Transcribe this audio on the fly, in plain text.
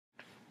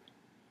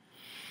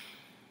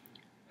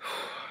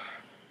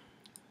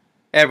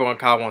Hey everyone,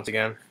 Kyle once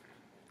again,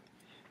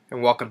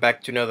 and welcome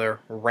back to another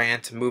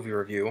Rant movie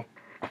review.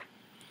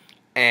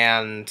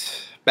 And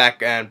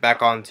back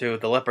onto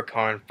the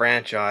Leprechaun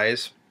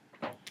franchise,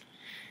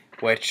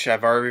 which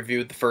I've already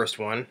reviewed the first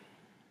one,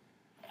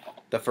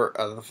 the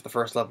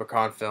first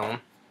Leprechaun film,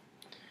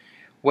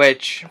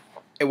 which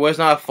it was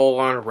not a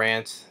full-on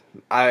rant.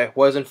 I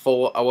wasn't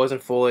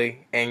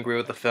fully angry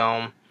with the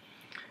film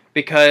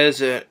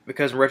because in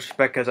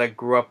retrospect, because I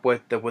grew up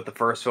with the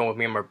first film with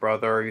me and my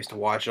brother. I used to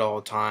watch it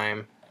all the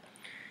time.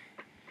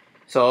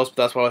 So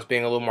that's why I was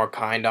being a little more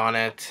kind on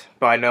it.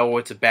 But I know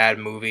it's a bad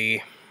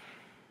movie.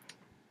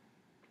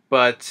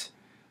 But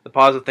the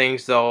positive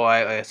things, though,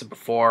 like I said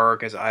before,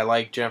 because I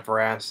like Jennifer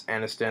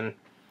Aniston.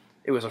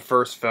 It was her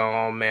first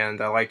film, and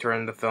I liked her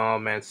in the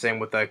film, and same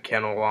with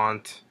Ken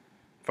Olant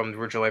from the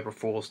original April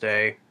Fool's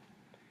Day.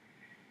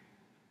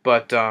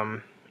 But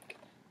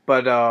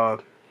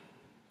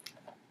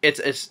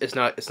it's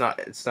not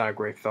a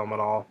great film at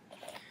all.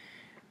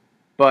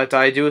 But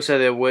I do say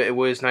that it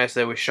was nice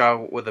that it was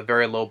shot with a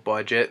very low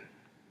budget.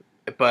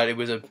 But it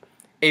was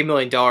 $8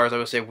 million, I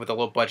would say, with a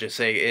low budget,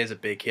 say, is a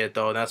big hit,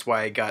 though. And that's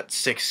why it got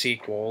 6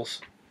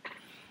 sequels.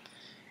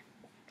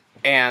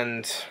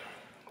 And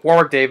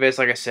Warwick Davis,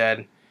 like I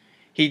said,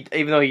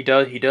 even though he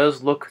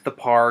does look the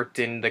part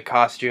in the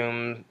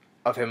costume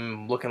of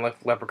him looking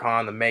like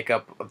Leprechaun, the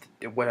makeup,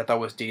 what I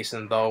thought was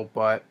decent, though.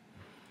 But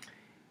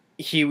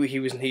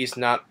he's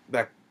not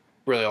that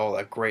really all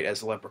that great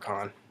as a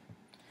Leprechaun.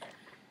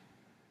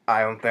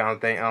 I don't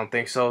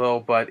think so though.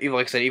 But even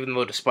like I said, even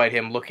though despite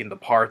him looking the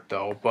part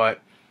though, but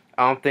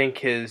I don't think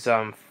his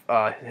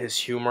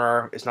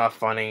humor is not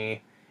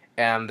funny,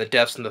 and the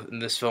deaths in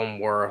this film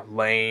were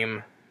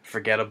lame,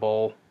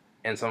 forgettable,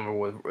 and some of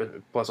it was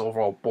plus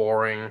overall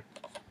boring.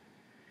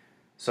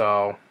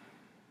 So,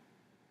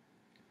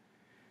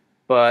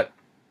 but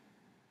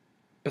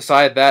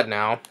beside that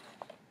now,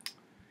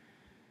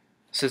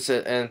 since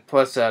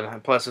plus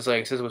it's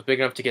like since it was big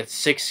enough to get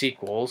 6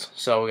 sequels,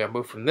 so we gotta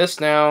move from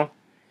this now.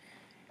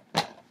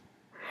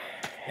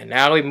 And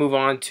now we move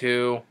on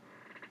to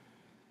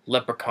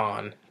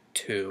Leprechaun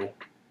 2,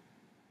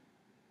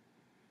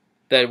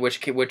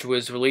 which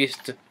was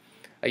released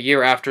a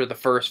year after the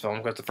first film,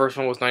 because the first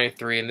one was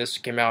 93 and this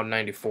came out in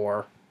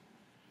 94.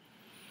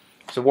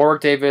 So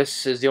Warwick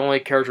Davis is the only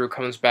character who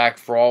comes back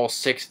for all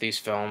 6 of these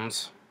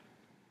films.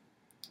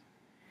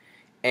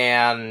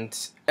 And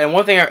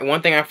one thing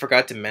I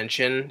forgot to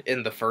mention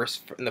in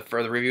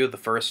the review of the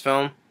first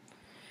film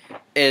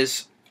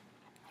is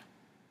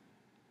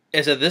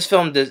that this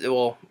film does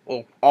all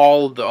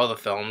the other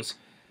films.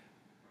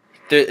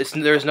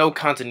 There's no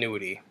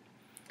continuity.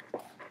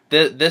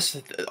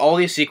 All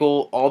these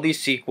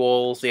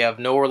sequels, they have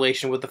no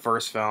relation with the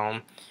first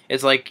film.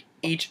 It's like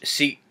each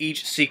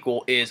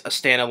sequel is a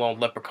standalone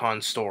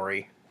Leprechaun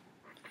story.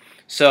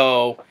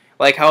 So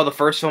like how the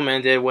first film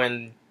ended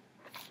when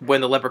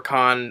the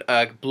Leprechaun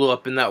blew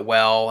up in that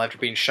well after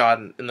being shot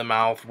in the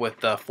mouth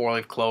with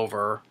 4-leaf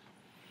clover.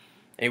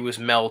 It was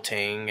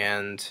melting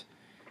and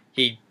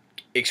he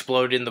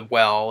exploded in the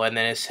well, and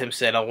then it's him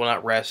said, "I will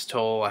not rest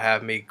till I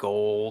have me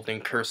gold,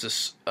 and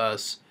curses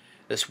us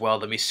this well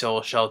that me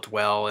still shall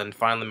dwell, and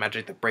find the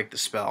magic that break the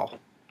spell."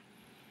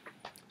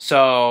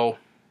 So,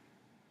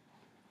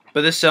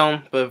 but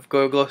starting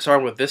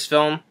with this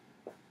film,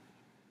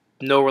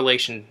 no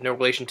relation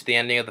to the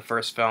ending of the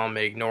first film.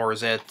 It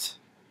ignores it.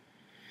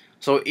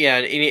 So yeah,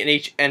 in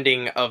each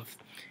ending of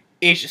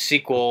each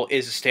sequel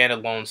is a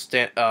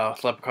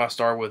standalone Leprechaun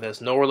story with has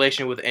no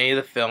relation with any of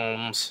the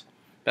films.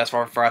 That's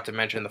why I forgot to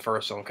mention the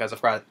first film, because I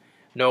forgot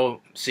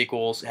no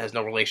sequels has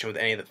no relation with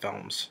any of the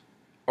films.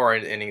 Or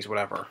endings,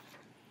 whatever.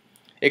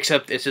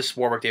 Except it's just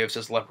Warwick Davis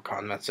as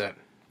Leprechaun, that's it.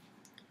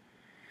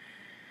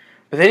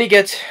 But then you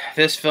get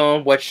this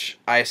film, which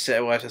I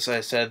said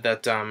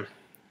that the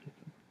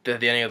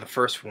ending of the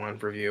first one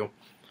review.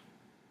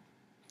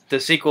 The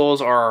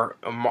sequels are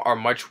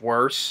much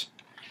worse,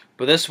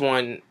 but this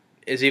one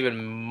is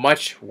even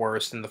much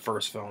worse than the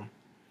first film.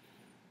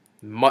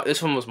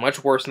 This one was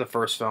much worse than the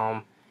first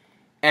film.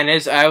 And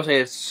I would say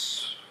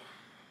it's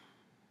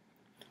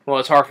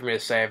hard for me to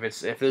say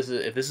if this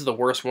is the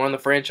worst one in the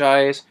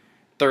franchise.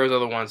 There's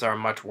other ones that are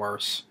much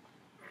worse,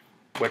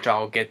 which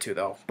I'll get to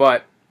though.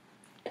 But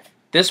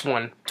this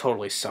one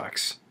totally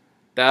sucks.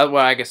 That's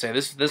what I can say.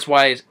 This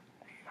why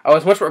I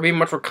was being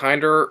much more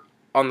kinder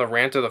on the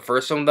rant of the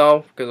first film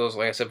though, because it was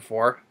like I said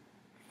before.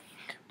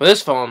 But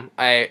this film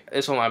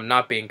I'm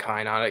not being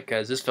kind on it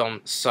because this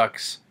film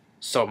sucks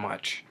so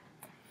much.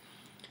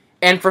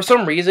 And for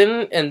some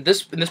reason, and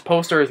this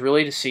poster is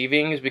really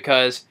deceiving, is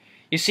because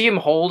you see him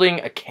holding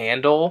a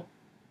candle,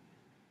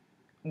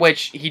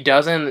 which he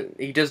does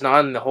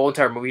not in the whole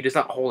entire movie. He does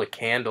not hold a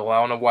candle. I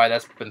don't know why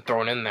that's been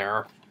thrown in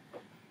there.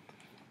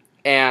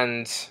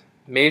 And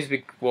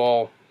maybe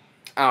I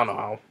don't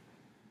know.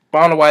 But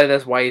I don't know why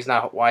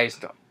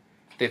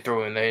they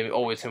threw in there.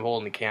 Always him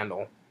holding the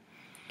candle.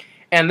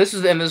 And this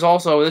was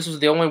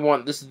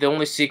the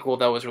only sequel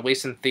that was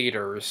released in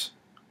theaters.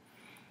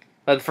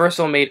 The first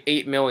one made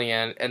 $8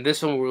 million, and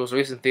this one was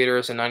released in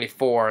theaters in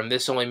 '94, and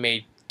this only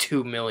made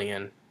 $2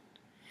 million.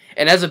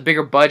 and has a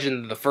bigger budget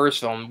than the first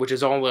film, which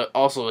is only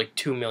also like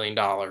 $2 million.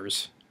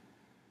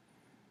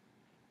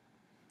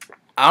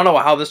 I don't know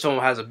how this film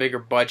has a bigger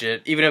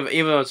budget, even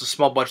though it's a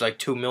small budget like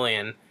 $2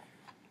 million.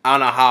 I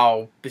don't know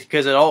how,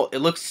 because it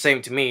looks the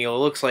same to me. It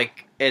looks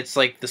like it's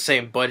like the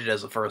same budget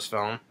as the first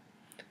film.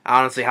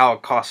 I don't see how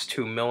it costs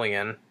 $2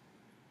 million.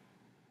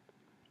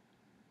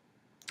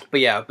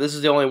 But yeah, this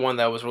is the only one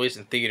that was released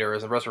in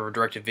theaters. The rest were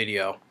directed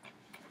video.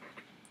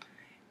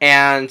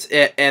 And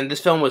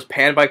this film was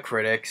panned by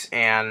critics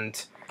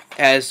and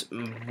has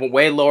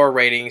way lower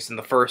ratings than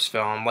the first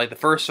film. Like the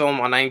first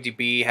film on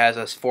IMDb has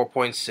a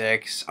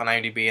 4.6 on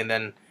IMDb, and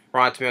then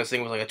Rotten Tomatoes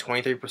thing was like a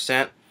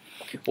 23%.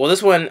 Well,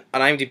 this one on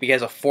IMDb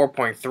has a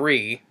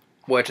 4.3,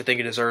 which I think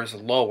it deserves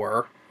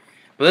lower.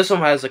 But this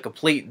one has a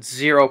complete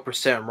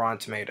 0% Rotten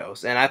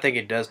Tomatoes, and I think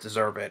it does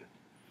deserve it.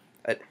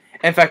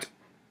 In fact,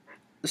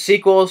 the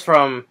sequels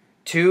from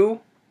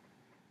 2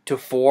 to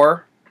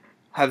 4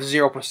 have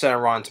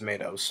 0% Rotten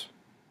Tomatoes,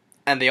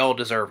 and they all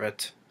deserve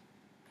it.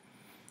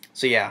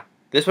 So yeah,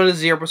 this one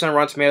is 0%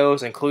 Rotten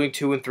Tomatoes, including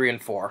 2 and 3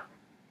 and 4,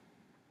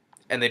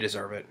 and they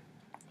deserve it.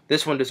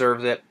 This one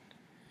deserves it.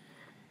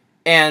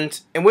 And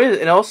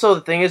also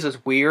the thing is,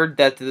 it's weird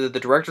that the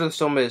director of this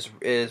film is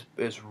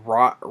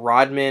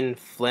Rodman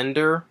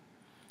Flender,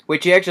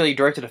 which he actually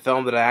directed a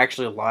film that I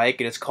actually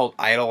like, and it's called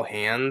Idle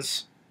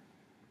Hands,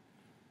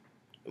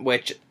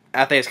 which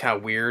I think is kind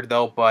of weird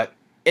though. But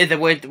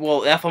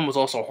that film was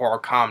also a horror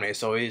comedy,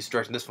 so he's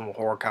directing this film a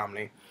horror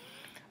comedy.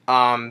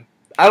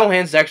 Idle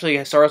Hands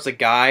actually stars the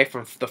guy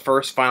from the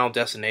first Final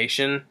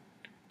Destination,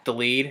 the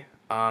lead.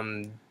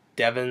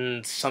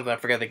 Devin something, I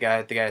forget the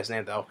guy's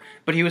name though.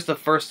 But he was the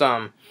first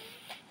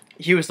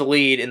he was the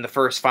lead in the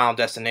first Final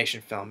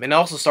Destination film. And it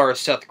also stars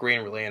Seth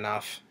Green, really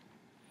enough.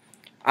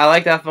 I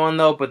like that one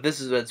though, but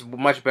it's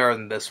much better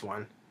than this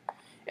one.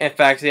 In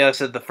fact, yeah, I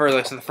said the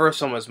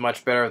first one was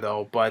much better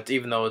though, but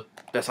even though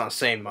that's not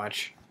saying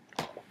much.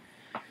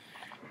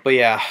 But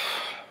yeah,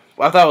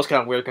 I thought it was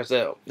kind of weird because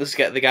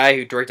the guy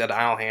who directed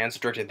Idle Hands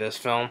directed this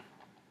film.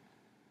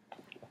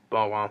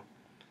 Oh wow.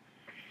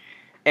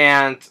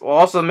 And what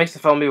also makes the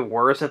film even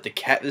worse that the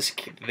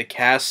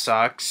cast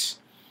sucks.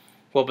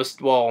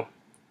 Well,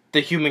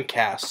 the human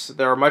cast,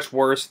 they're much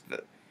worse.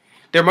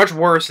 They're much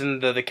worse than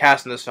the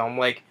cast in this film.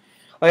 Like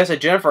I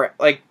said, Jennifer,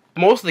 like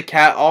most of the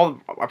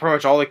pretty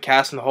much all the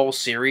cast in the whole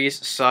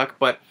series suck.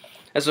 But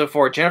as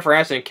before, Jennifer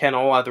Aniston and Ken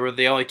Ola were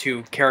the only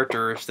two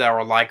characters that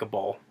were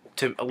likable,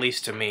 at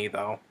least to me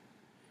though,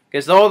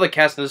 because all the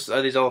cast in these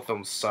other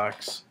films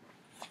sucks.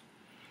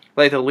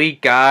 Like the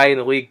lead guy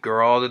and the lead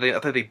girl, I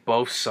think they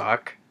both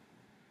suck.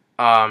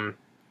 And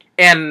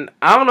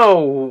I don't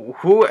know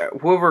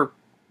whoever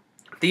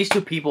these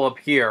two people up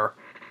here.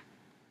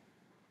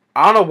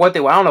 I don't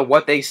know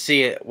what they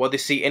see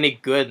any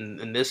good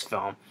in this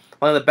film.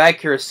 On the back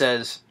here it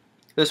says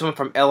this one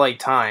from LA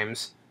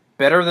Times,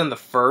 better than the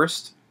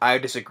first. I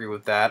disagree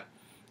with that.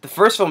 The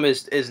first film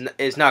is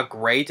not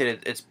great, and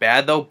it's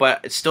bad though,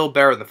 but it's still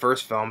better than the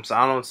first film. So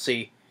I don't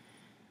see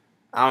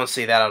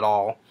that at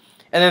all.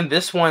 And then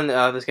this one,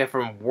 this guy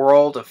from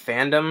World of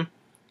Fandom,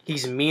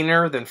 he's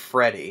meaner than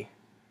Freddy.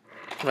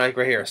 Like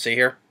right here, see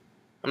here?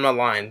 I'm not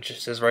lying, it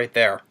just says right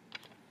there.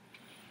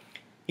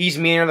 He's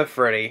meaner than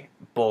Freddy.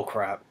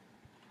 Bullcrap.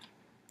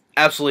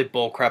 Absolutely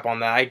bullcrap on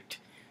that.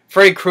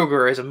 Freddy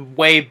Krueger is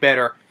way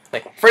better.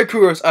 Like, Freddy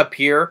Krueger is up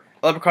here,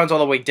 Leprechaun's all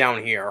the way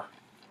down here.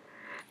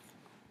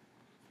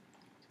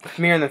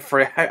 Meaner than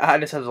Freddy. I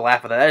just have to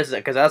laugh at that.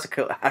 Because that's a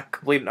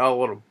complete and utter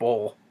little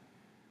bull.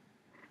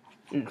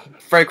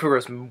 Freddy Krueger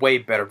is a way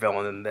better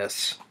villain than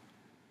this.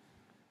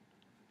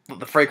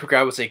 The Freddy Krueger,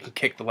 I would say, can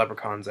kick the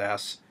Leprechaun's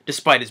ass,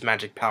 despite his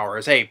magic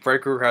powers. Hey,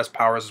 Freddy Krueger has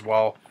powers as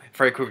well.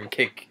 Freddy Krueger can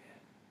kick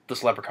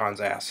this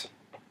Leprechaun's ass.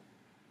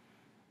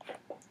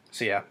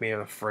 So yeah, me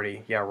and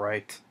Freddy, yeah,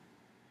 right.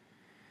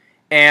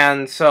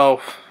 And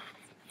so,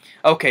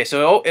 okay,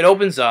 so it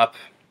opens up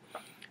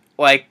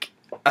like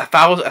a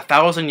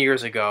thousand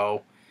years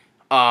ago.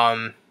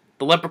 The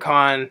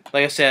Leprechaun,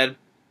 like I said,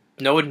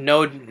 no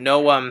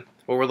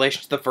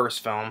relation to the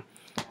first film.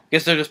 I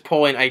guess they're just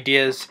pulling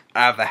ideas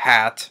out of the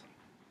hat.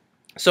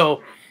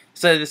 So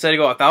they decided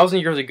to go 1,000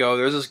 years ago.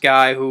 There's this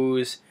guy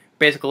who's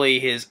basically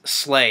his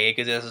slave,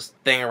 because he has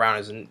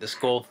this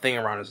gold thing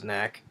around his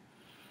neck.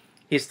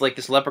 He's like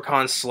this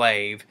leprechaun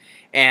slave,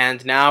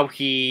 and now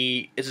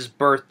it's his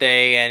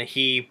birthday, and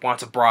he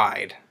wants a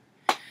bride.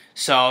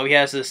 So he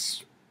has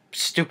this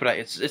stupid.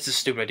 It's a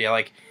stupid idea.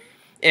 Like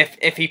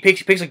if he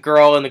picks a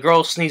girl, and the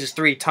girl sneezes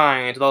 3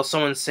 times, while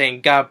someone's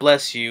saying "God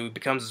bless you," he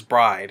becomes his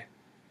bride.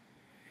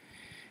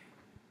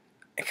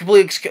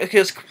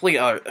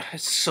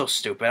 It's so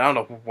stupid. I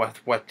don't know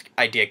what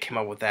idea came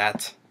up with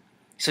that.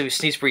 So if you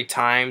sneeze 3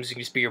 times, you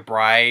can just be your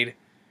bride.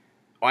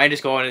 Why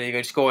just go and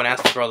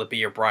ask the girl to be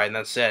your bride, and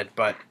that's it.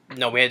 But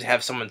no, we had to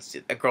have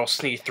a girl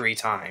sneeze 3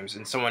 times,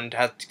 and someone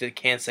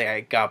can't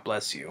say "God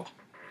bless you."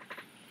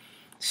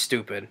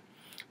 Stupid.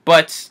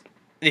 But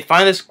they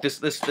find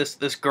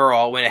this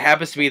girl when it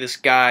happens to be this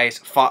guy's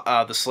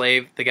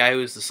the guy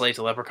who's the slave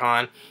to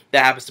Leprechaun.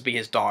 That happens to be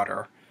his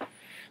daughter.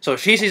 So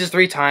she sees it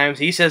 3 times.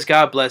 He says,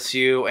 "God bless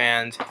you,"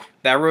 and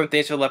that ruined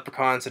things for the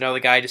leprechauns. And now the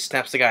guy just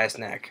snaps the guy's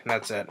neck, and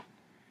that's it.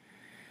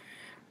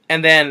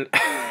 And then,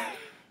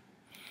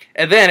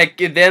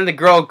 then the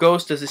girl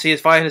goes to see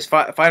find his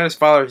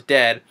father's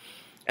dead,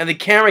 and the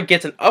camera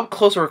gets an up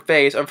close of her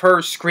face of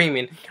her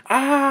screaming,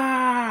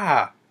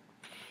 "Ah!"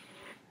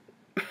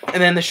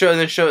 And then the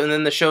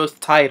show's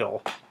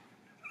title.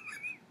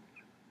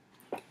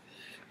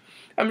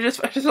 I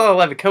just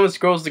love it. Comes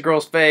goes the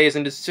girl's face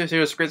and just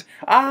screams,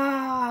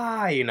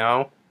 "Ah!" You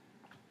know.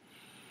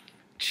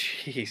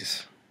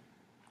 Jeez.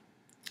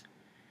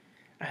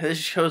 This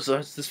shows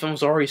us this film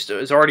is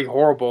already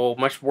horrible,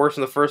 much worse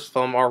than the first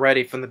film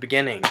already from the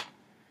beginning.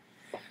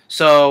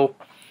 So,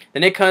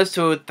 then it comes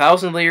to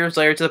 1,000 years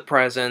later to the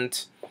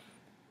present.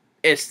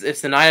 It's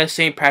the night of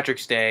St.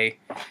 Patrick's Day,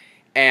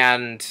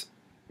 and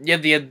you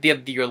have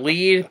your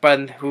lead,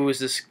 who is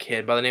this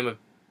kid by the name of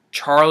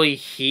Charlie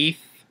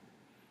Heath,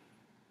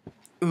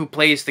 who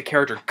plays the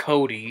character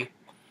Cody,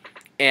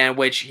 and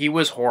which he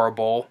was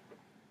horrible.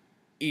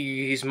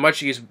 He's a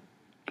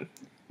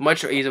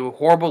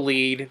horrible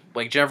lead.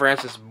 Like Jennifer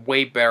Aniston's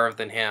way better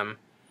than him,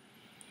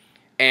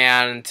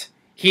 and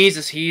he's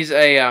a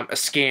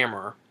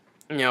scammer.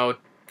 You know,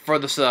 for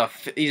this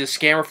he's a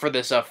scammer for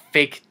this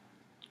fake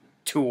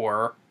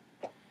tour,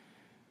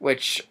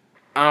 which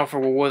I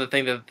don't know what the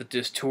thing that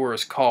this tour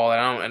is called.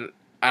 I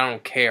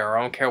don't care.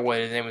 I don't care what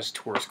his name of his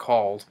tour is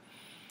called.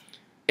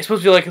 It's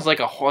supposed to be like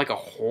a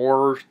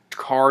horror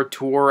car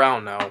tour. I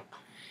don't know,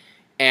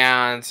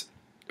 and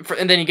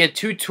then you get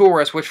 2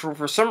 tourists, which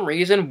for some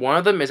reason one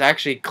of them is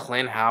actually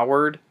Clint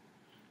Howard,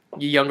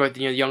 the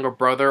younger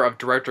brother of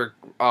director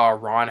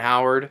Ron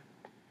Howard,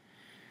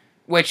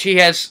 which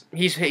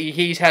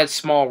he's had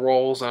small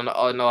roles in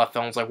other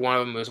films. Like one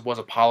of them was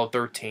Apollo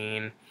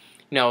 13,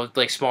 you know,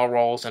 like small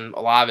roles in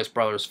a lot of his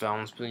brother's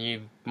films. But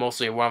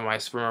mostly one of my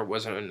remember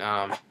was in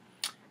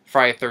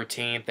Friday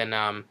 13th, and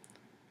a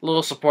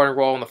little supporting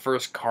role in the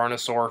first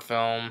Carnosaur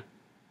film.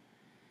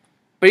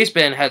 But he's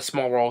had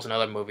small roles in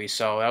other movies,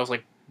 so I was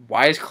like,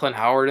 why is Clint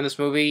Howard in this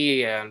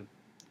movie? And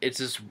it's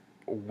just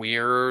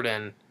weird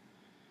and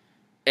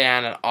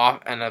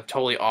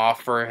totally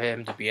off for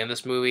him to be in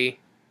this movie.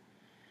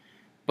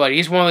 But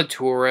he's one of the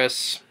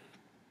tourists,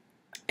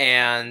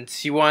 and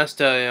he wants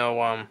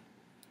to,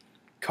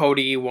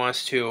 Cody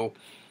wants to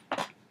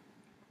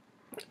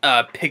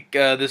pick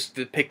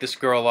this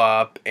girl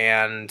up,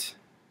 and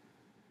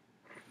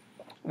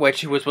which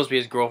he was supposed to be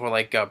his girlfriend,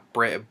 like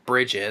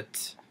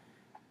Bridget.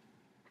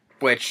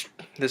 Which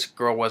this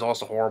girl was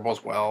also horrible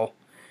as well.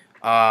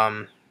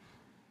 Then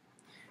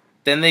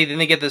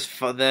they get this.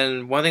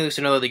 Then one thing leads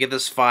to another. They get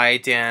this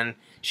fight, and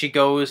she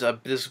goes.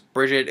 This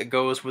Bridget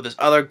goes with this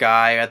other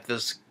guy at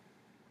this.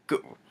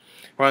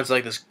 Runs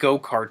like this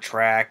go-kart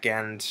track,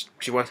 and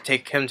she wants to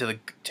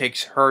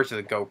takes her to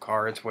the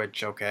go-karts.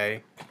 Which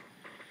okay.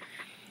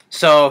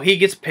 So he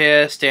gets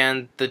pissed,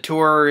 and the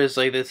tour is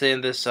like this.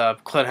 In this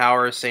Clint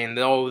Howard is saying,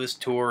 "Oh, this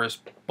tour is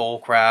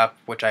bullcrap,"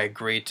 which I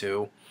agree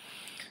to.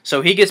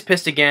 So he gets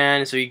pissed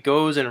again, so he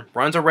goes and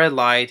runs a red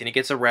light, and he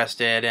gets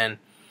arrested, and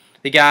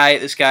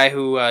this guy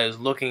who is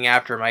looking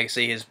after him, I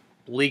say his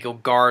legal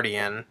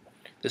guardian,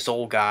 this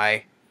old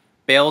guy,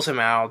 bails him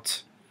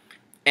out,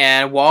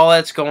 and while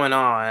that's going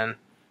on,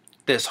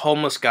 this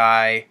homeless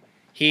guy,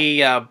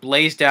 he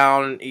lays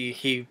down,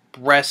 he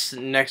rests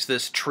next to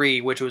this tree,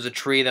 which was a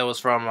tree that was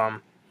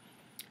from,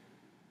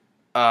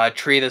 a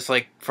tree that's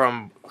like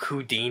from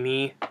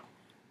Houdini,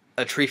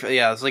 it's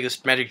like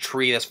this magic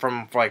tree that's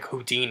from like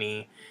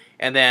Houdini.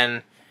 And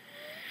then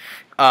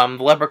the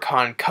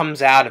leprechaun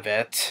comes out of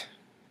it,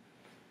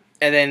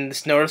 and then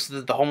notices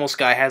that the homeless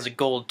guy has a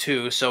gold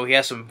tooth, so he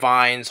has some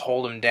vines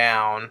hold him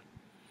down,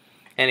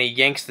 and he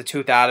yanks the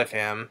tooth out of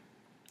him,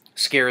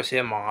 scares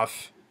him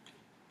off.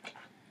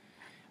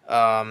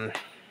 Then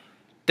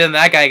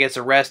that guy gets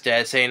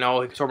arrested, saying,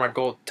 "Oh, he tore my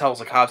gold." Tells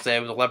the cops that it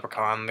was a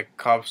leprechaun. The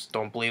cops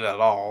don't believe it at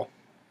all.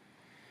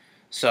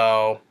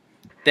 So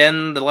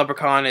then the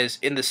leprechaun is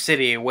in the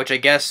city, which I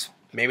guess.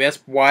 Maybe that's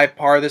why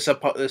part of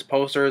this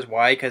poster is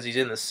why, because he's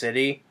in the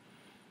city,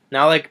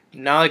 not like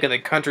in the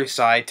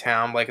countryside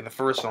town like in the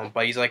first one,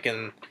 but he's like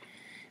in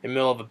the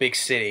middle of a big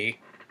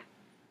city,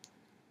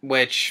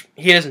 which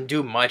he doesn't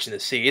do much in the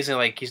city. He's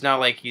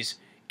not like he's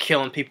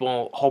killing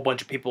people, a whole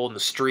bunch of people in the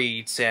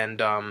streets and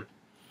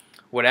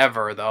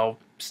whatever though.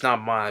 It's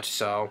not much,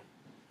 so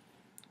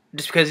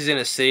just because he's in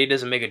a city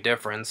doesn't make a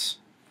difference.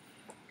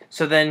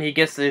 So then he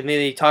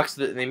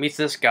meets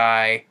this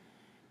guy,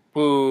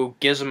 who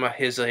gives him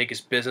his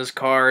business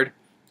card,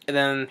 and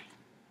then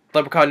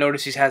Leprechaun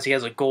notices he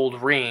has a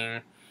gold ring,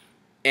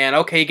 and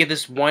okay, you get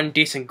this one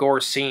decent gore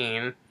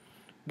scene,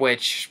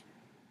 which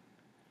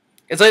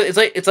it's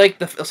like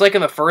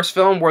in the first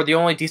film where the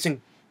only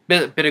decent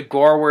bit of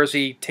gore was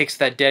he takes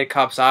that dead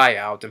cop's eye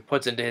out and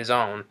puts it into his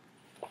own.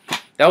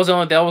 That was the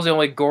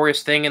only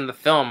goriest thing in the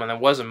film, and it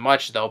wasn't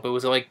much though, but it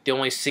was like the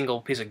only single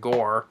piece of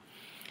gore.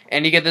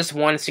 And you get this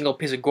one single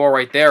piece of gore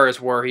right there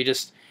is where he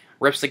just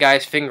rips the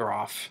guy's finger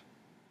off.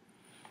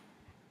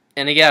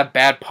 And he got a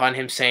bad pun,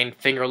 him saying,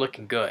 "finger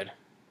looking good."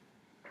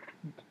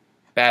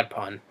 Bad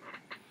pun.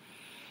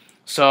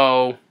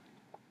 So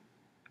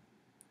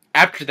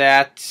after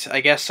that,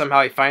 I guess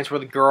somehow he finds where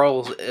the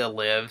girl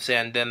lives,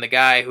 and then this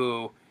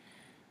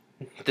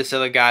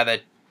other guy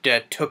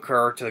that took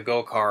her to the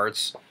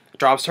go-karts,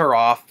 drops her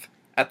off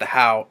at the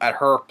house, at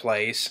her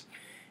place,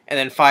 and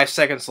then 5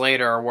 seconds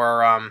later,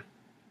 where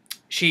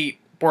he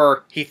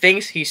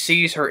thinks he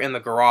sees her in the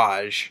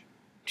garage,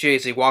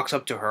 he walks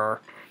up to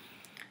her,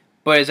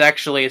 but it's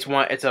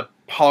a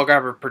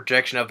holographic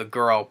projection of the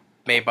girl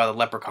made by the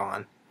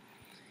Leprechaun.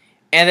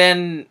 And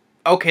then,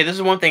 okay, this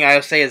is one thing I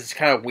would say is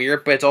kind of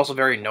weird, but it's also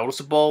very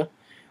noticeable.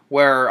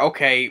 Where,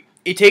 okay,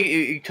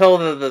 you tell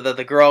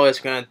the girl is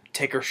gonna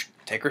take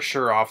her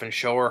shirt off and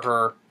show her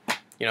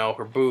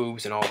her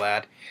boobs and all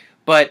that,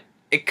 but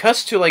it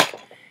cuts to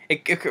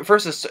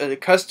first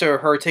it cuts to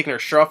her taking her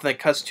shirt off, and then it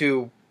cuts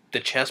to the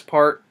chest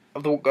part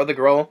of the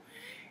girl,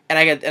 and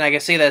I can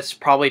see that's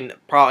probably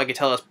I can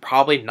tell that's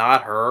probably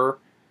not her,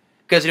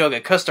 because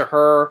it cuts to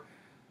her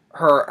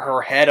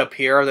head up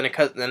here, then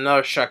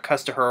another shot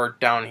cuts to her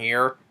down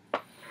here.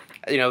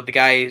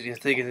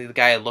 The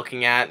guy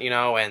looking at,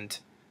 and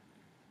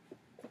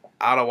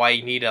I don't know why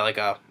you need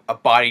a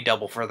body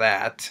double for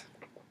that.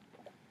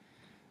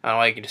 I don't know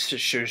why you can just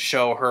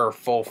show her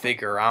full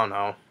figure. I don't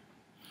know,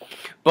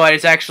 but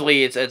it's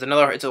another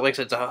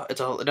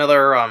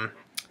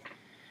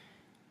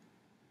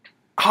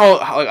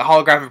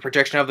holographic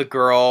projection of the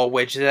girl,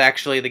 which is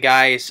actually the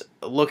guy's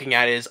looking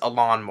at is a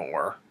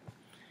lawnmower.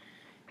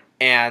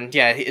 And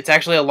yeah, it's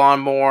actually a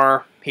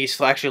lawnmower. He's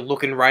actually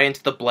looking right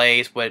into the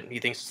blaze, but he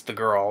thinks it's the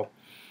girl.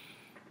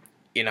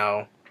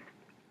 And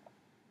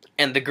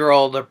the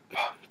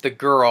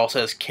girl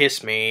says,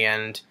 "Kiss me,"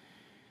 and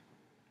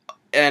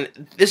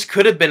this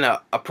could have been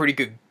a pretty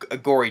good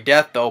gory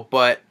death though.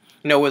 But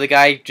where the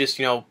guy just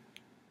how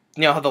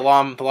the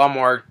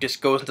lawnmower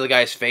just goes into the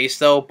guy's face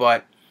though,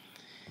 but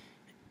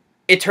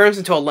it turns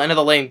into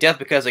another lame death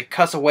because it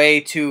cuts away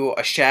to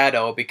a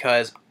shadow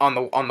because on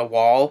the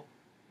wall.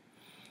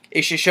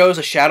 It just shows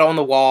a shadow on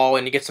the wall,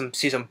 and you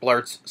see some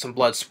blood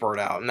spurt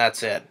out, and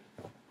that's it.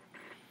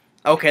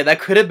 Okay, that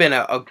could have been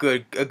a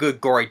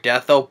good gory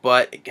death though,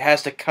 but it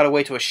has to cut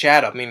away to a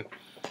shadow. I mean,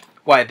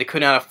 why they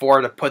could not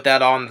afford to put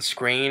that on the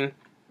screen?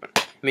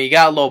 I mean, you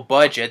got a low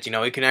budget,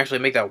 you can actually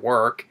make that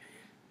work,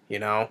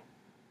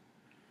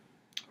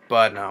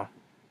 but no.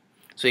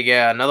 So you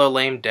get another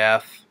lame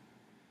death,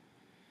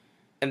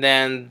 and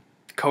then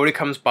Cody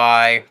comes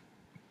by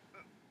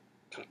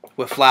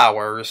with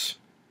flowers.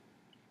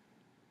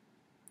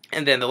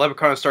 And then the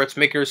Leprechaun starts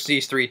making her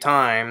sneeze 3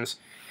 times,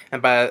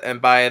 and by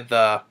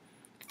the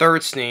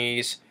third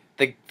sneeze,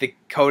 the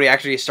Cody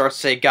actually starts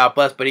to say God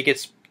bless, but he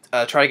gets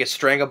trying to get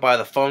strangled by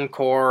the phone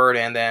cord,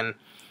 and then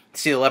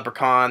see the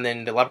Leprechaun.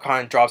 Then the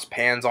Leprechaun drops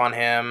pans on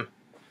him,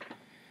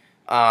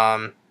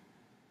 and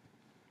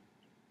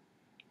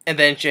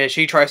then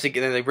she tries to get.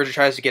 Then Bridget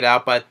tries to get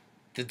out, but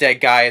the dead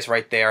guy is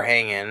right there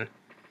hanging.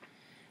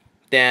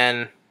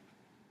 Then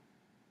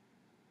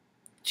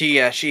he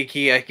gets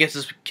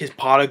his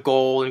pot of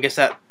gold and gets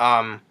that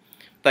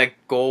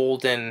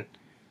golden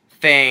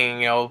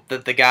thing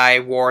that the guy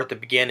wore at the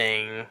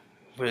beginning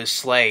with his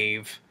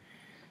slave.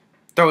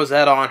 Throws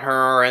that on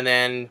her, and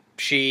then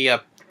she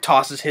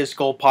tosses his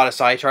gold pot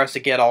aside, tries to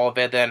get all of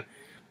it.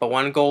 But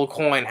one gold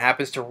coin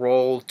happens to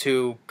roll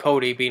to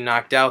Cody being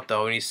knocked out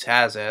though, and he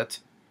has it.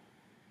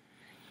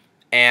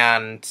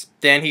 And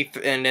then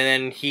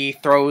he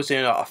throws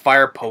in a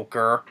fire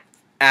poker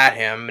at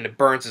him, and it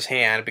burns his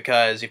hand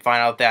because you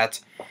find out that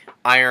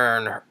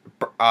iron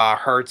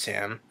hurts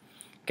him.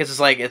 Because it's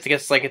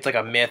like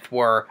a myth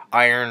where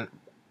iron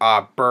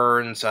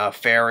burns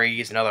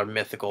fairies and other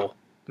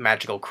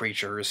magical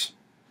creatures.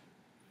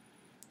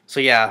 So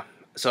yeah,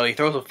 so he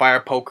throws a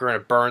fire poker and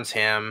it burns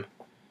him,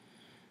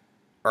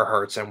 or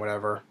hurts him,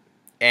 whatever,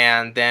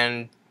 and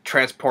then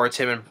transports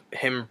him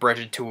and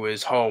Bridget to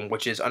his home,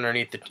 which is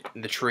underneath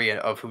the tree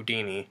of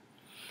Houdini,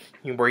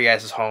 where he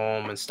has his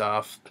home and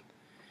stuff.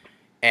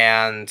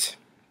 And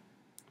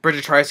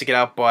Bridget tries to get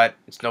out, but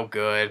it's no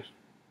good.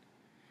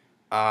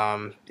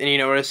 And he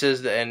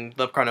notices and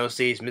Leprechaun notices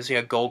he's missing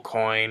a gold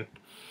coin.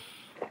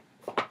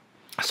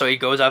 So he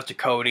goes out to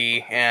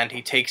Cody and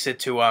he takes it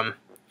to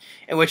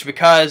in which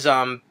because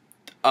the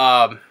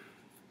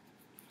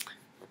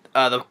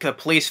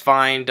police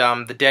find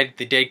the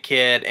dead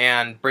kid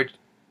and Bridget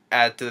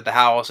at the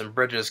house, and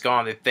Bridget is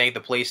gone.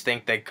 The police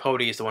think that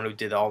Cody is the one who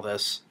did all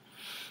this.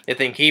 They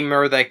think he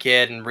murdered that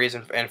kid and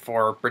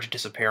for Bridget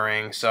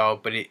disappearing.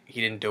 But he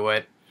didn't do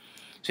it.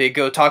 So he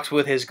talks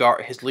with his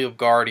legal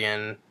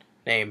guardian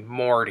named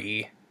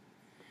Morty.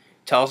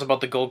 Tells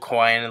about the gold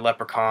coin and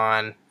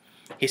Leprechaun.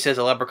 He says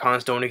the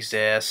leprechauns don't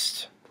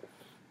exist,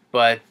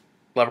 but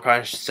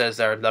Leprechaun says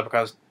that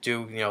leprechauns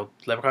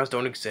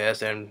don't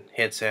exist, and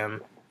hits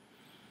him.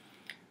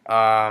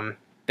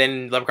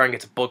 Then Leprechaun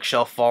gets a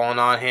bookshelf falling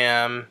on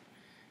him.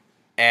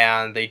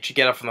 And they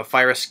get up from the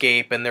fire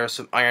escape, and there's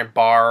some iron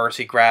bars.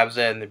 He grabs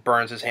it, and it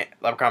burns his hand.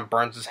 Leprechaun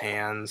burns his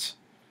hands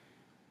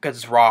because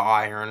it's raw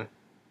iron.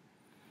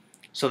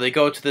 So they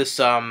go to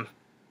this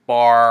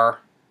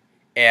bar,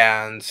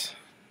 and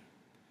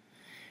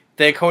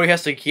then Cody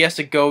has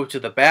to go to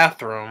the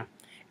bathroom,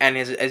 and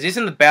as he's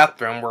in the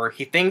bathroom where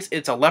he thinks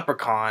it's a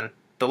leprechaun,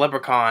 the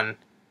leprechaun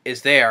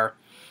is there,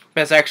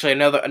 but it's actually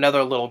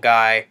another little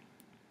guy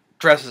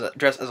dressed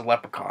as a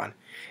leprechaun.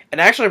 And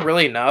actually,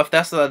 really enough,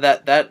 that's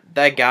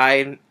that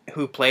guy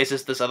who plays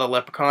this other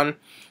leprechaun.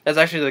 That's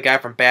actually the guy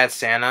from Bad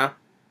Santa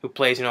who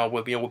plays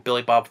with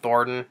Billy Bob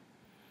Thornton,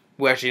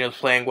 who actually is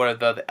playing one of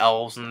the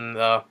elves in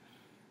the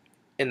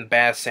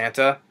Bad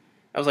Santa.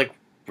 I was like,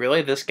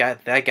 really,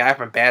 that guy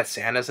from Bad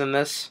Santa's in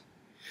this?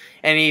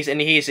 And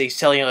he's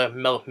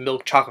selling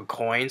milk chocolate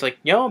coins. Like,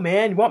 yo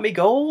man, you want me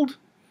gold?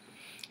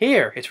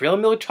 Here, it's real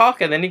milk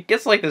chocolate. And then he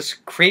gets like this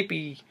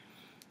creepy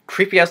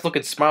ass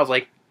looking smile.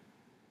 Like,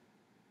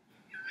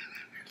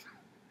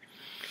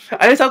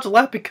 I just have to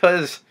laugh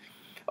because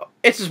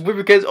it's just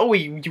weird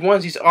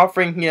because he's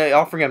offering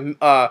him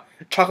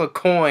chocolate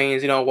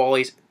coins, while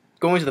he's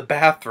going to the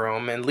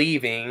bathroom and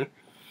leaving,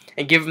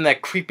 and give him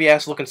that creepy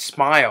ass looking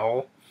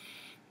smile.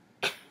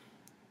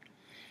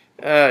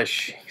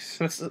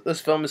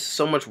 This film is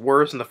so much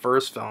worse than the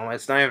first film.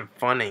 It's not even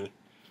funny.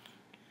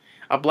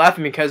 I'm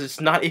laughing because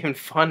it's not even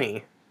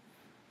funny.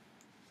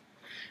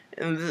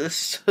 And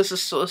this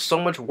is so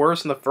much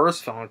worse than the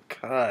first film.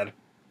 God.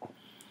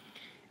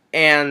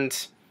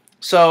 And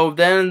so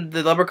then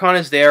the leprechaun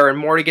is there, and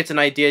Morty gets an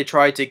idea to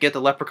try to get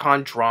the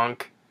leprechaun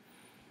drunk.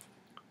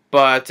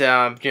 But,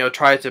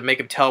 try to make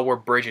him tell where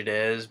Bridget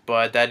is,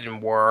 but that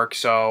didn't work.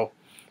 So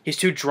he's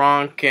too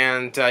drunk,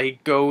 and he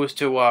goes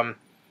to an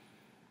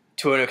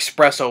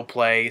espresso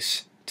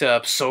place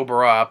to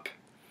sober up.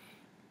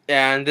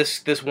 And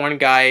this one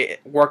guy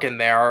working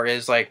there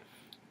is like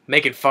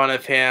making fun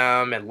of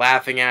him and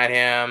laughing at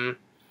him.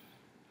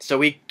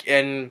 So I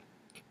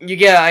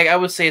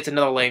would say it's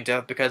another lame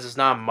death because it's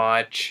not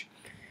much.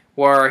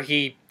 Where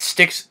he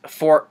sticks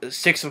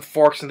some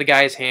forks in the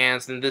guy's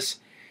hands, and this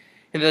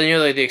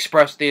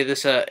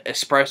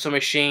espresso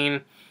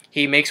machine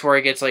he makes where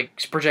he gets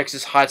projects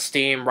his hot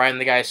steam right in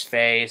the guy's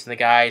face, and the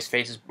guy's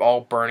face is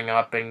all burning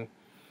up and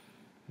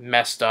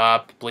messed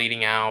up,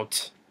 bleeding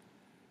out.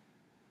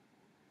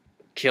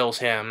 Kills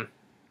him.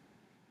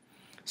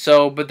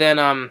 So they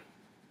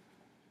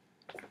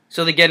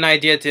get an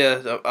idea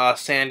to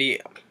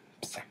Sandy.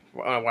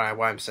 Why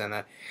I'm saying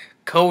that?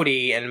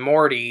 Cody and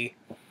Morty.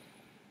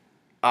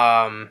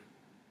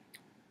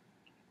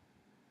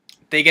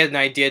 They get an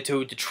idea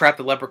to trap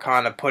the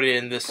leprechaun and put it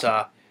in this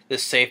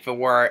safe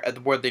where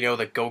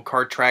the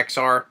go-kart tracks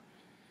are,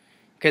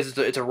 because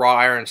it's a raw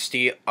iron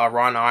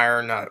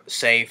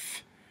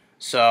safe.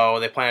 So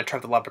they plan to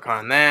trap the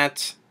leprechaun in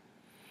that.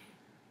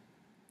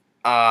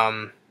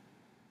 And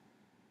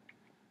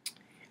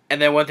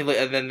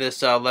then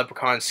this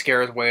leprechaun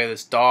scares away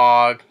this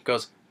dog.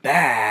 Goes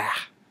bah,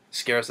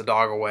 scares the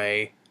dog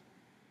away.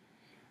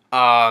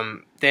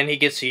 Then he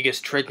gets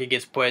tricked. He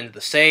gets put into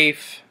the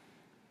safe.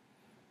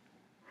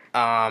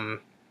 But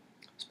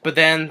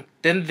then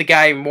the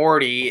guy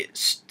Morty,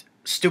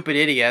 stupid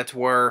idiot,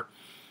 where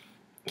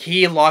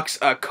he locks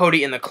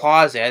Cody in the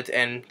closet,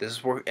 and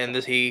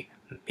he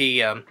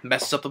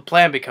messes up the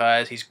plan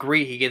because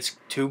he gets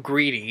too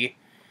greedy.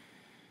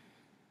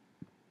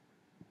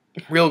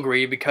 Real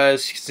greedy,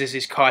 because since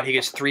he's caught, he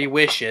gets 3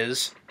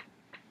 wishes.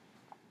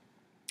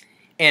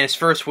 And his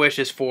first wish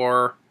is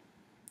for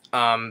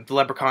the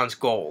leprechaun's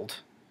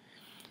gold.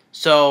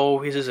 So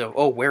he says,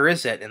 oh, where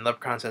is it? And the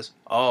leprechaun says,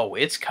 oh,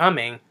 it's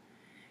coming.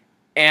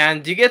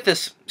 And you get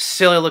this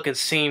silly looking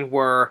scene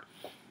where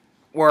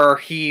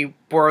the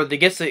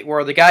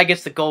guy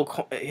gets the gold,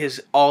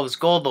 all his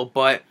gold though,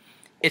 but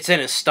it's in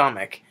his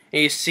stomach.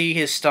 And you see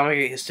his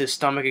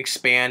stomach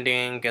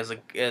expanding as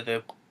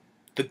the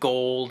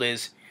gold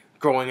is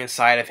growing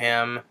inside of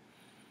him.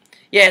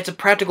 Yeah, it's a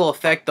practical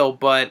effect though,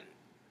 but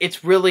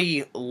it's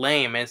really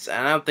lame. And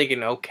I'm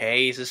thinking,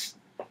 okay, his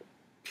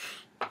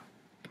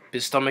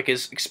stomach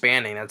is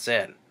expanding. That's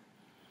it.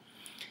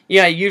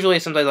 Yeah, usually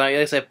sometimes like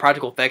I said,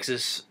 practical effects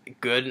is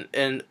good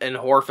in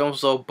horror films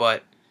though,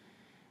 but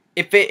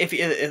if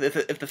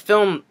the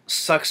film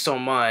sucks so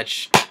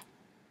much,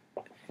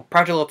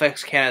 practical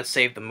effects cannot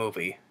save the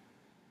movie.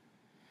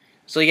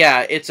 So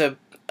yeah, it's a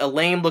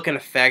lame looking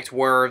effect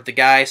where the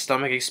guy's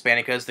stomach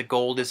expanding because the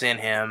gold is in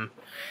him,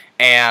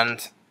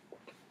 and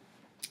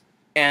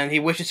he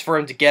wishes for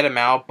him to get him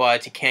out,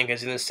 but he can't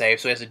because he's in the safe,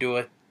 so he has to do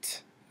it.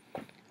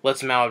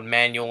 Lets him out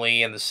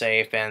manually in the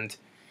safe, and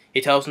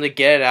he tells him to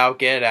get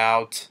it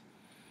out.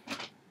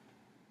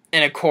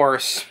 And of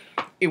course,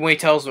 when he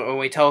tells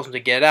him to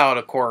get it out,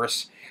 of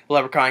course,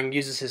 Leprechaun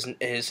uses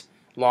his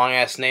long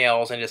ass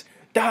nails and just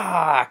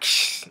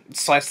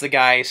slices the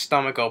guy's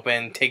stomach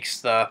open, takes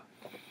the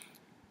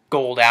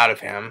gold out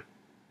of him.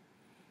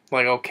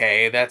 Like,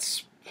 okay,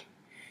 that's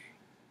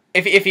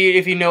if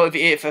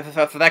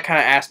for that kind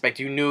of aspect,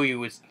 you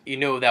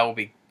knew that would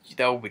be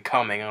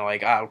coming. I'm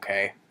like,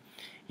 okay,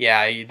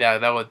 yeah,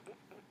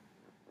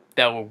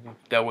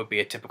 that would be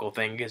a typical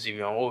thing because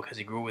because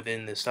he grew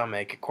within the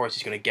stomach. Of course,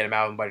 he's gonna get him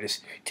out by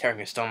just tearing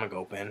his stomach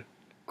open.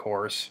 Of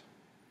course.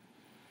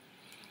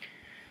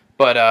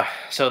 But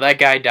so that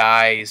guy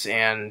dies,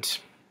 and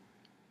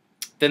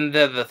then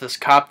this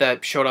cop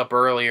that showed up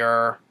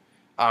earlier,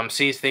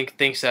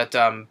 thinks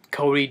that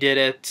Cody did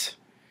it.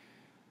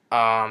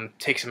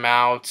 Takes him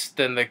out.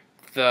 Then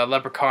the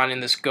leprechaun in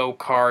this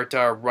go-kart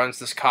runs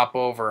this cop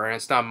over, and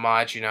it's not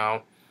much, you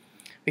know.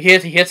 He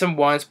hits him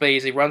once, but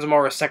he runs him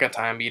over a second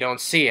time, but you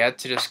don't see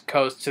it. It just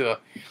goes to the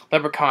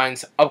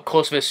leprechaun's up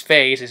close of his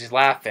face as he's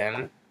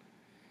laughing.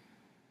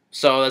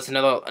 So that's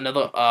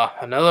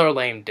another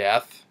lame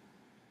death.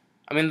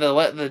 I mean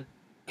the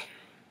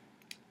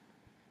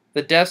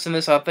deaths in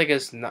this I think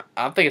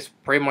it's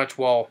pretty much,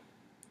 well,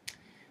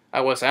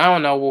 I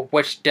don't know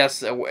which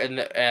deaths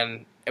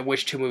and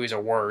which two movies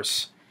are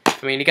worse.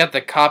 I mean, you got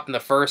the cop in the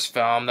first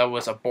film that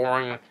was a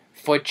boring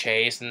foot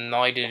chase, and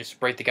all he did was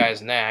break the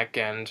guy's neck,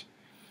 and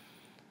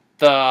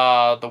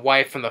the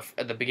wife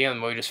at the beginning of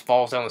the movie just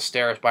falls down the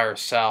stairs by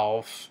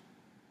herself.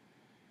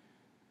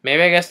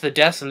 Maybe I guess the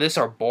deaths in this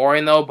are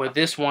boring though, but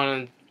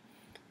the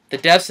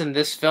deaths in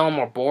this film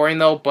are boring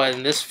though, but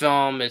in this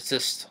film it's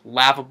just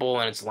laughable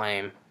and it's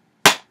lame.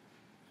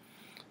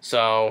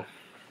 So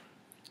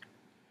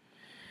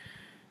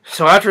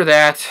after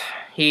that,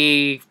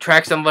 he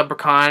tracks down the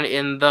leprechaun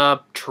in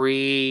the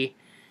tree,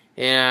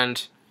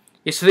 and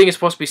you think it's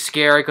supposed to be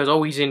scary because,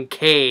 oh, he's in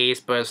caves,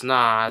 but it's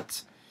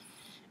not.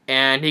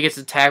 And he gets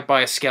attacked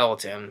by a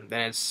skeleton.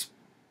 Then it's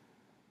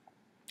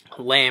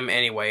lame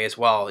anyway as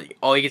well.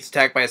 Oh, he gets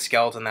attacked by a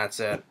skeleton, that's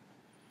it.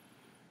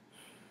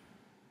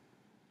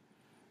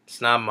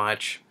 It's not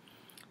much.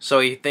 So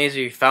he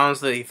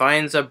finds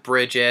a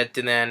Bridget,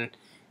 and then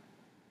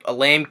a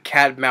lame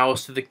cat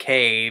mouse through the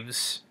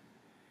caves.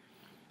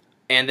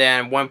 And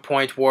then one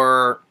point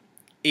where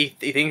he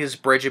thinks it's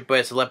Bridget, but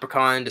it's a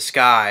leprechaun in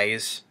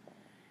disguise.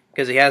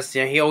 Because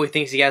he always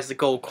thinks he has the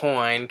gold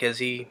coin, because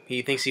he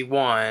thinks he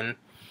won.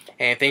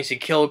 And he thinks he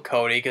killed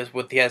Cody, because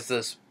he has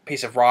this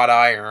piece of wrought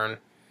iron.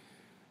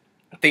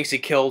 Thinks he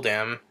killed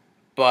him,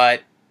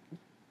 but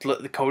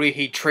Cody,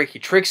 he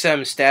tricks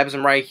him, stabs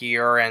him right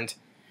here, and,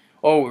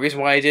 oh, the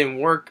reason why it didn't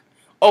work,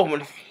 oh,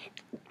 I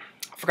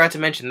forgot to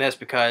mention this,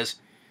 because,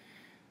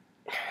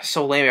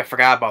 so lame, I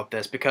forgot about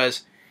this,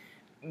 because,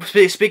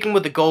 speaking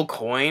with the gold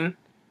coin,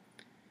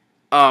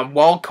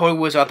 while Cody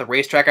was at the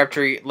racetrack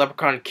after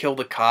Leprechaun killed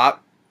the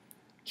cop,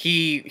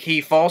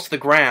 he falls to the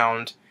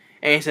ground,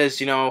 and he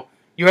says, you know,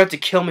 you have to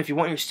kill me if you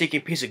want your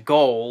stinking piece of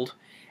gold,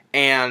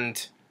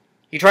 and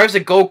he drives a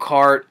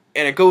go-kart,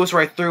 and it goes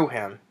right through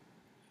him.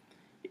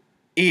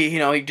 He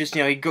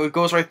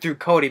goes right through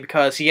Cody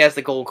because he has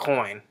the gold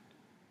coin.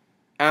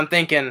 And I'm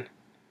thinking,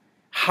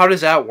 how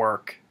does that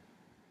work?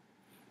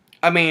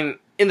 I mean,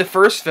 in the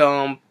first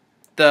film,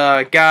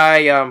 the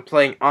guy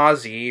playing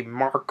Ozzy,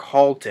 Mark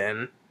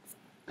Halton,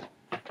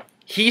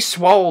 he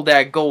swallowed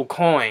that gold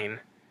coin.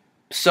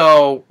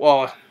 So,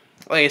 well,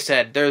 like I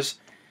said,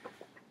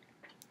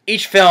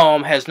 each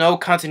film has no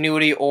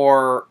continuity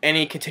or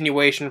any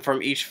continuation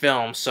from each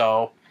film,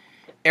 so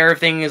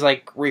everything is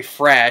like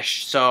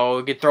refreshed, so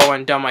you could throw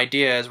in dumb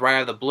ideas right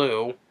out of the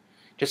blue.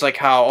 Just like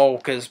how, oh,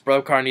 because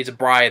Leprechaun needs a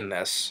bride in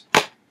this.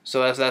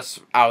 So that's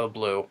out of the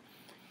blue.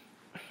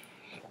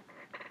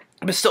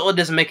 But still, it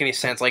doesn't make any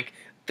sense. Like,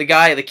 the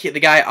guy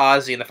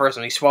Ozzy in the first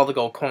one, he swallowed the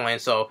gold coin,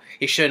 so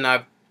he shouldn't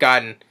have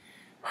gotten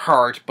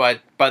hurt,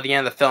 but by the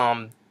end of the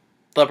film,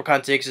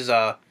 Leprechaun takes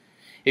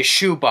his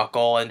shoe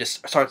buckle and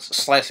just starts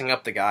slicing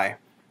up the guy.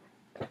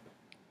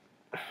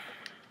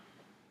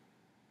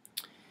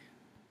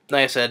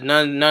 Like I said,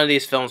 none of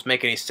these films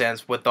make any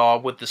sense with the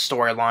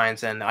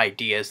storylines and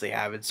ideas they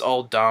have. It's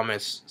all dumb.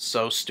 It's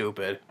so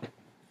stupid.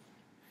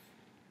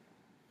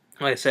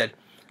 Like I said,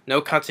 no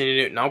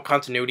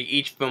continuity.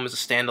 Each film is a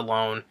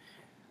standalone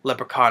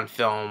Leprechaun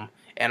film,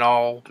 and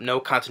no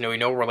continuity,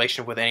 no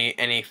relation with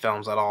any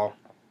films at all.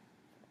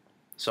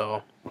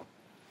 So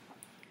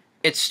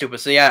it's stupid.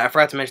 So yeah, I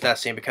forgot to mention that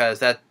scene because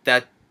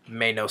that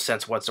made no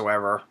sense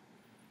whatsoever.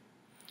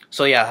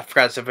 So yeah, I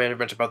forgot to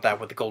mention about that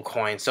with the gold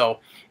coin. So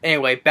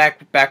anyway,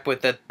 back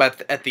with it,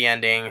 but at the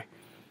ending,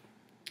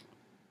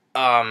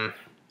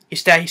 he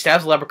stabs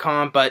the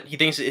leprechaun, but he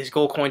thinks his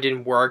gold coin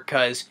didn't work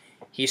because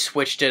he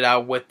switched it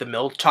out with the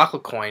milk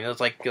chocolate coin. It was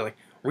like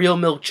real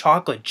milk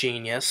chocolate,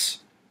 genius.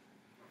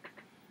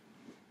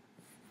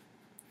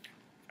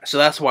 So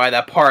that's why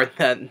that part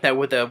that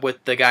with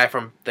the guy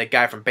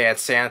from Bad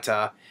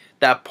Santa,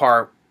 that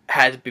part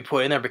had to be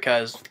put in there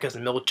because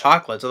of milk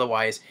chocolates.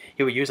 Otherwise,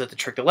 he would use it to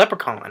trick the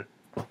leprechaun,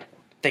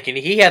 thinking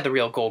he had the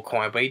real gold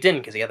coin, but he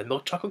didn't because he had the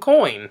milk chocolate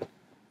coin.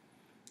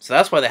 So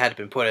that's why they had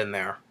to be put in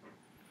there.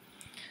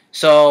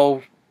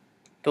 So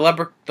the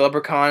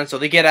leprechaun. So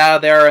they get out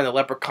of there, and the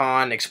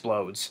leprechaun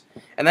explodes.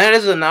 And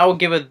I will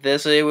give it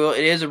this. It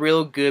is a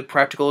real good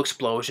practical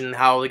explosion.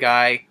 How the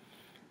guy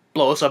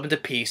blows up into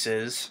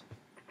pieces.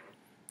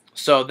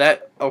 So I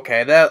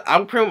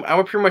would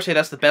pretty much say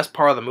that's the best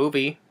part of the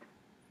movie.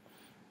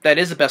 That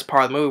is the best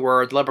part of the movie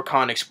where the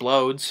leprechaun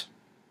explodes.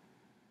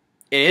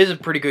 It is a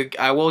pretty good.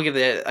 I will give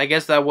it. I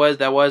guess that was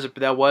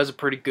a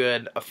pretty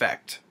good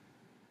effect.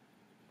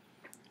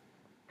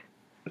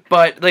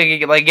 But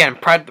like again,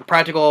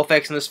 practical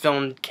effects in this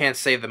film can't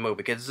save the movie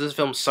because this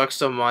film sucks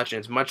so much and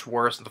it's much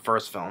worse than the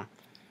first film.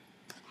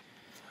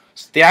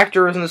 The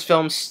actors in this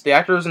film,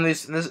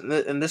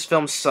 in this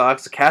film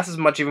sucks. The cast is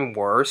much even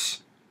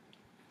worse.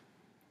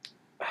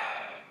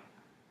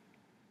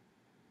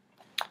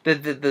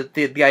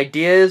 The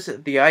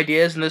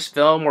ideas in this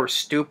film were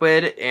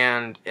stupid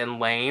and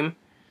lame.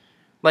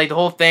 Like the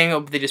whole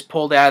thing they just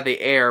pulled out of the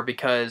air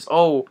because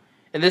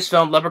in this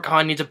film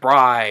Leprechaun needs a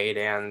bride,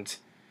 and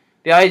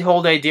the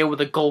whole idea with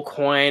the gold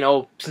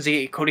coin,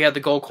 since Cody had the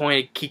gold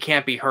coin, he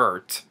can't be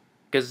hurt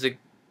because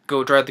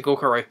drive the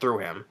go-kart right through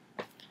him.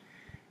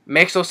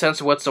 Makes no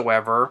sense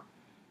whatsoever.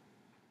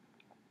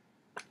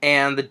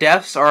 And the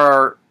deaths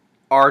are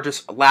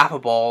just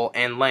laughable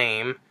and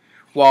lame,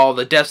 while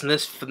the deaths in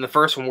the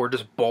first one were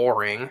just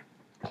boring.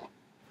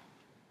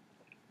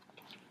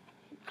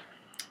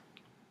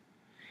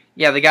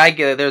 Yeah,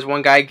 there's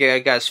one guy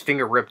got his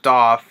finger ripped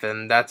off,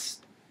 and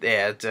that's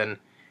it. And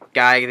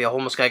the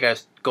homeless guy got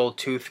his gold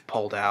tooth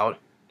pulled out.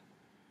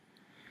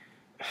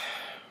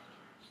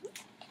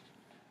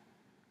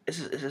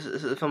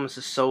 This film is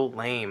just so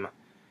lame.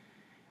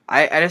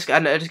 I just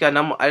gotta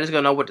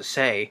know what to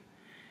say.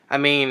 I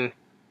mean,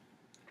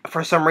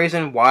 for some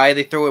reason,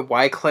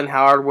 why Clint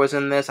Howard was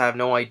in this, I have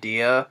no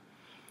idea.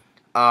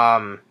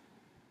 And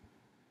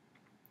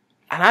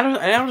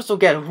I just don't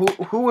get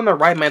who in their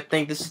right mind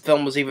think this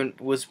film was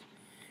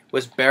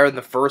better than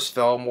the first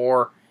film,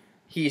 or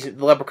the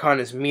Leprechaun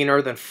is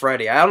meaner than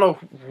Freddy. I don't know.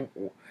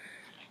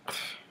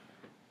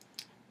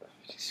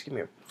 Just give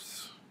me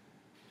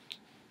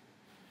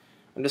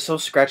I'm just so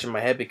scratching my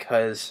head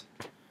because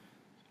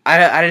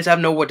I just have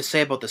no what to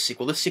say about this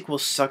sequel. This sequel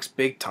sucks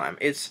big time.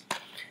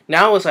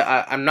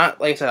 I'm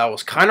not, like I said, I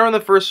was kind of in the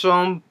first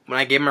film when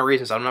I gave my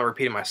reasons. I'm not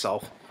repeating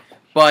myself,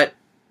 but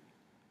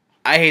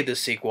I hate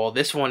this sequel.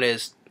 This one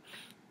is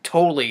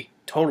totally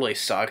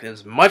sucked.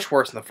 It's much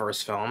worse than the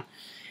first film,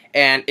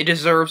 and it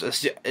deserves a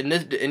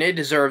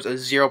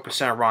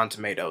 0% Rotten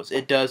Tomatoes.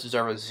 It does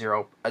deserve a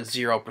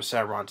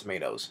 0% Rotten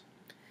Tomatoes.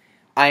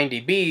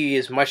 IMDb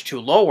is much too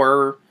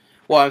lower.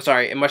 Well, I'm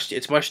sorry,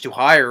 it's much too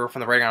higher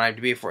from the rating on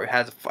IMDb. It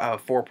has a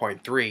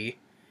 4.3.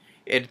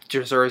 It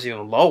deserves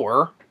even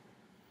lower.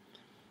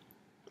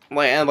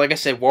 Like I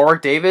said,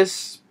 Warwick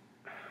Davis.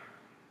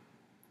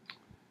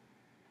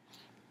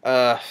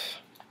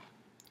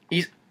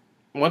 He's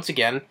once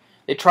again.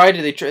 They tried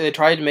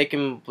to make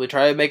him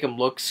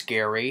look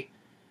scary,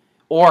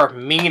 or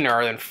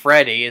meaner than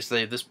Freddy, as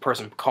this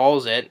person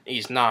calls it.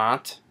 He's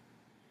not.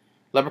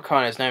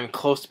 Leprechaun is not even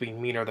close to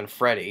being meaner than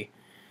Freddy.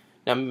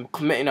 Now,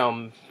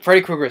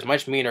 Freddy Krueger is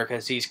much meaner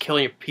because he's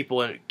killing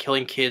people and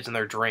killing kids in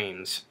their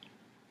dreams.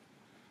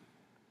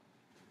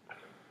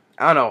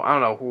 I don't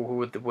know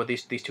who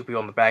these two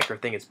people in the back here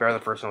think it's better than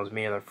the first one was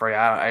me and then Freddy.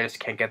 I just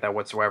can't get that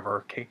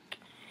whatsoever.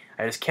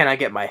 I just cannot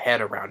get my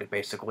head around it,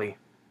 basically.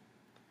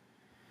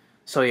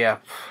 So yeah,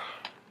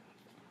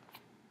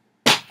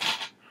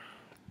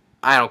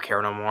 I don't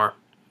care no more.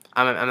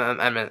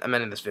 I'm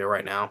ending this video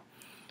right now.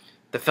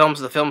 The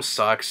film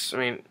sucks. I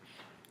mean,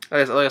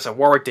 like I said,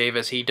 Warwick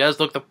Davis, he does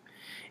look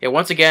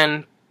once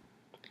again,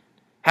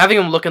 having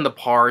him look in the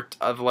part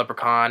of the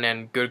Leprechaun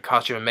and good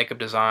costume and makeup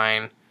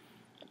design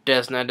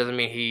doesn't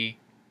mean he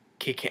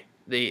can't,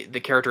 the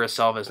character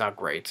itself is not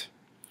great.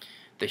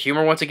 The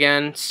humor once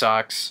again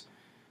sucks.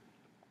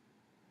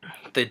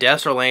 The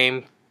deaths are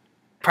lame.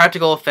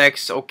 Practical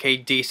effects okay,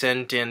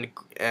 decent,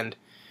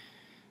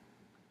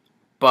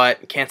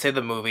 but can't save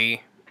the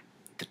movie.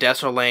 The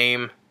deaths are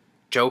lame.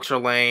 Jokes are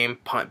lame,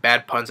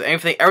 bad puns,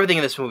 everything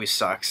in this movie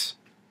sucks.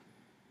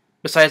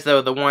 Besides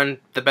the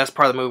best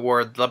part of the movie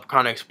where the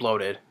Leprechaun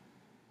exploded.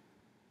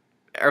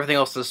 Everything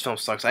else in this film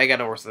sucks. I got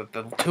no worse.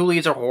 The two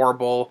leads are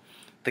horrible.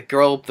 The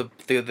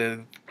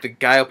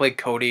guy who played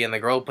Cody and the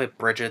girl who played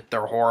Bridget,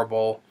 they're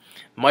horrible.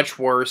 Much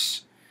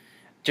worse.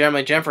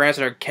 Generally, Jennifer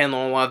Aniston and Ken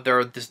Lola,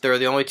 they're still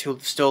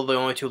the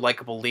only two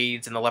likable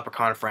leads in the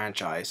Leprechaun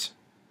franchise,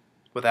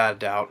 without a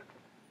doubt.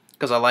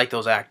 Because I like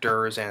those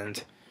actors,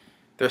 and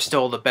they're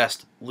still the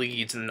best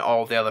leads in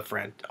all the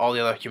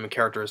other human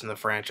characters in the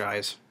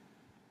franchise.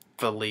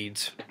 For the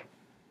leads,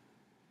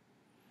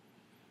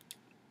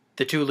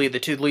 the two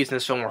leads in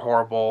this film were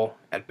horrible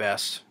at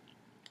best,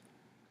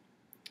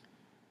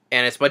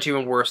 and it's much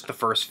even worse than the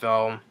first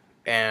film.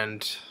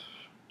 And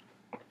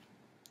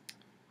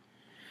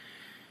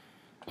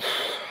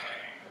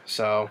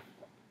so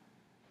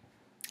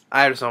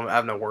I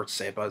have no words to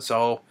say about it.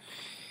 So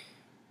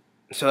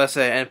that's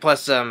it. And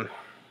plus, and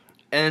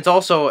it's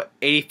also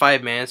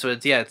 85 minutes, so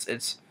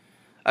it's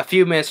a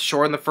few minutes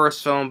short in the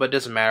first film, but it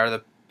doesn't matter.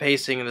 The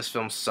pacing in this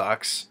film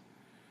sucks.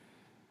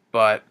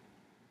 But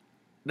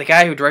the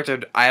guy who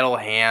directed Idle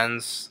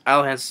Hands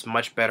is a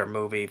much better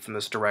movie from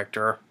this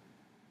director.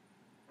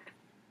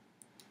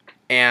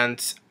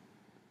 And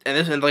like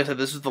I said,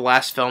 this is the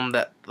last film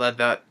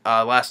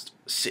last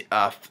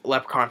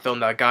Leprechaun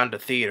film that got into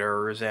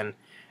theaters, and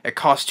it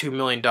cost $2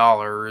 million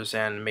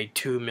and made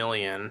 $2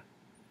 million.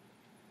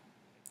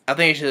 I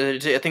think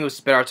it was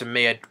better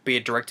to be a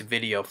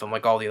direct-to-video film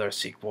like all the other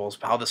sequels.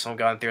 How this film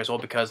got in theaters, well,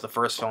 because the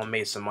first film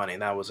made some money,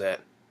 and that was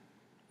it.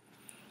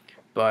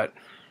 But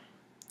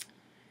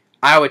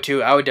I would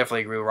too. I would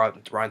definitely agree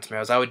with Rotten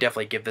Tomatoes. I would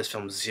definitely give this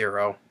film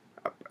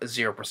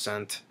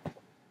 0%.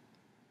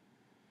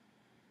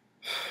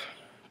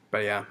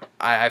 But yeah,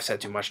 I've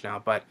said too much now.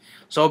 But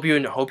so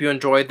hope you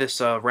enjoyed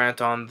this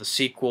rant on the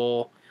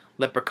sequel,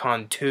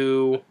 Leprechaun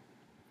 2.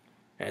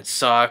 And it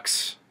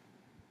sucks,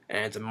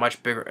 and it's a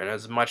much bigger, and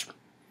it's much.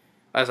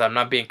 As I'm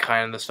not being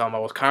kind in this film. I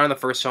was kind in the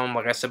first film,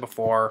 like I said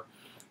before.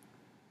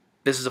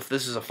 This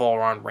is a full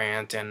on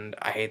rant, and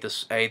I hate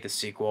this. I hate the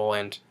sequel,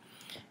 and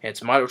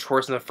it's much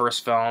worse than the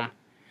first film.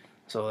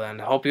 So then,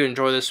 I hope you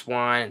enjoy this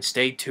one, and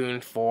stay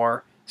tuned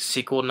for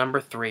sequel number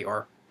 3,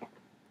 or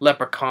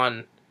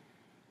Leprechaun.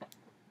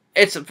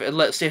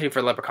 Stay tuned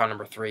for Leprechaun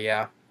number 3.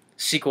 Yeah,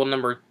 sequel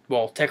number.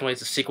 Well, technically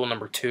it's a sequel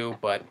number 2,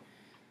 but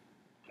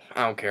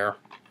I don't care.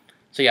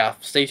 So yeah,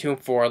 stay tuned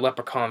for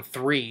Leprechaun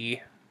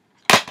 3.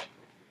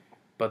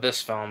 But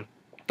this film,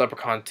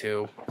 Leprechaun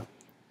 2.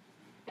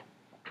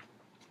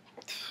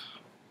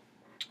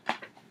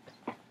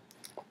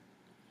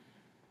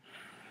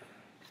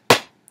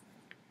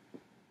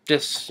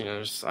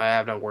 I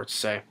have no words to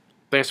say.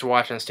 Thanks for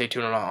watching. Stay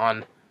tuned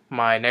on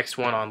my next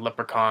one on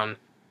Leprechaun,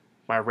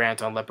 my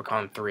rant on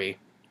Leprechaun 3.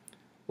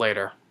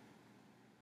 Later.